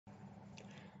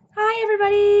Hi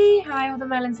everybody! Hi all the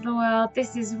melons of the world.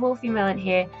 This is WolfyMelon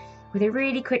here with a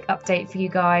really quick update for you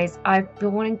guys. I've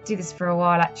been wanting to do this for a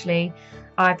while actually.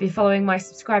 I've been following my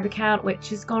subscriber count, which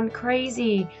has gone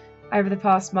crazy over the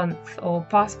past month or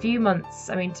past few months.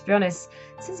 I mean, to be honest,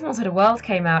 since Monster of the World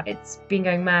came out, it's been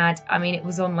going mad. I mean, it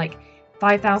was on like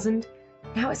 5,000.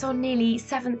 Now it's on nearly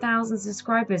 7,000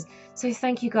 subscribers. So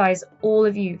thank you guys, all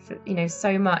of you, for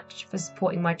so much for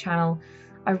supporting my channel.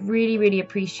 I really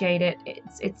appreciate it.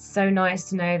 It's so nice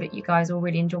to know that you guys all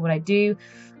really enjoy what I do.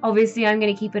 Obviously, I'm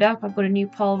going to keep it up. I've got a new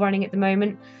poll running at the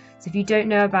moment. So if you don't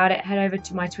know about it, head over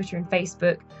to my Twitter and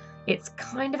Facebook. It's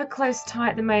kind of a close tie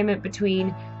at the moment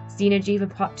between Xeno'jiiva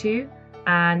Part 2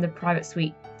 and the Private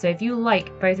Suite. So if you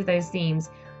like both of those themes,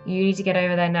 you need to get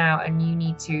over there now and you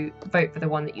need to vote for the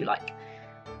one that you like.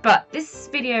 But this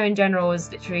video in general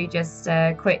is literally just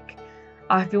quick.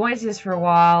 I've been wanting to do this for a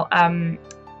while.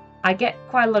 I get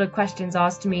quite a lot of questions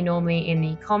asked to me normally in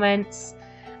the comments,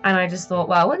 and I just thought,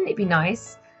 well, wouldn't it be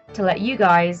nice to let you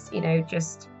guys,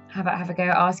 just have a go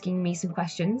at asking me some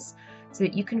questions so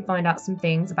that you can find out some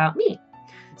things about me.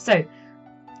 So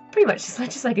pretty much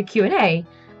just like a Q&A.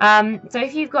 So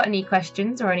if you've got any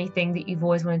questions or anything that you've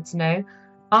always wanted to know,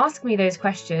 ask me those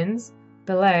questions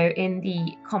below in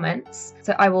the comments.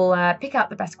 So I will pick out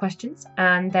the best questions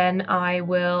and then I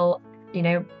will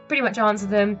pretty much answer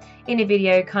them in a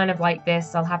video kind of like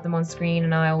this. I'll have them on screen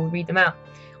and I'll read them out.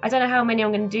 I don't know how many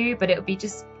I'm going to do, but it would be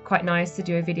just quite nice to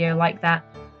do a video like that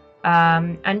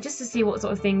and just to see what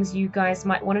sort of things you guys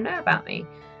might want to know about me.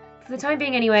 For the time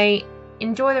being anyway,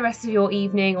 enjoy the rest of your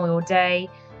evening or your day,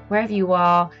 wherever you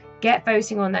are. Get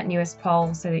voting on that newest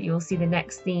poll so that you'll see the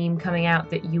next theme coming out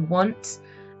that you want,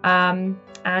 and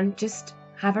just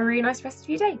have a really nice rest of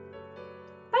your day.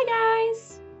 Bye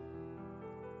guys!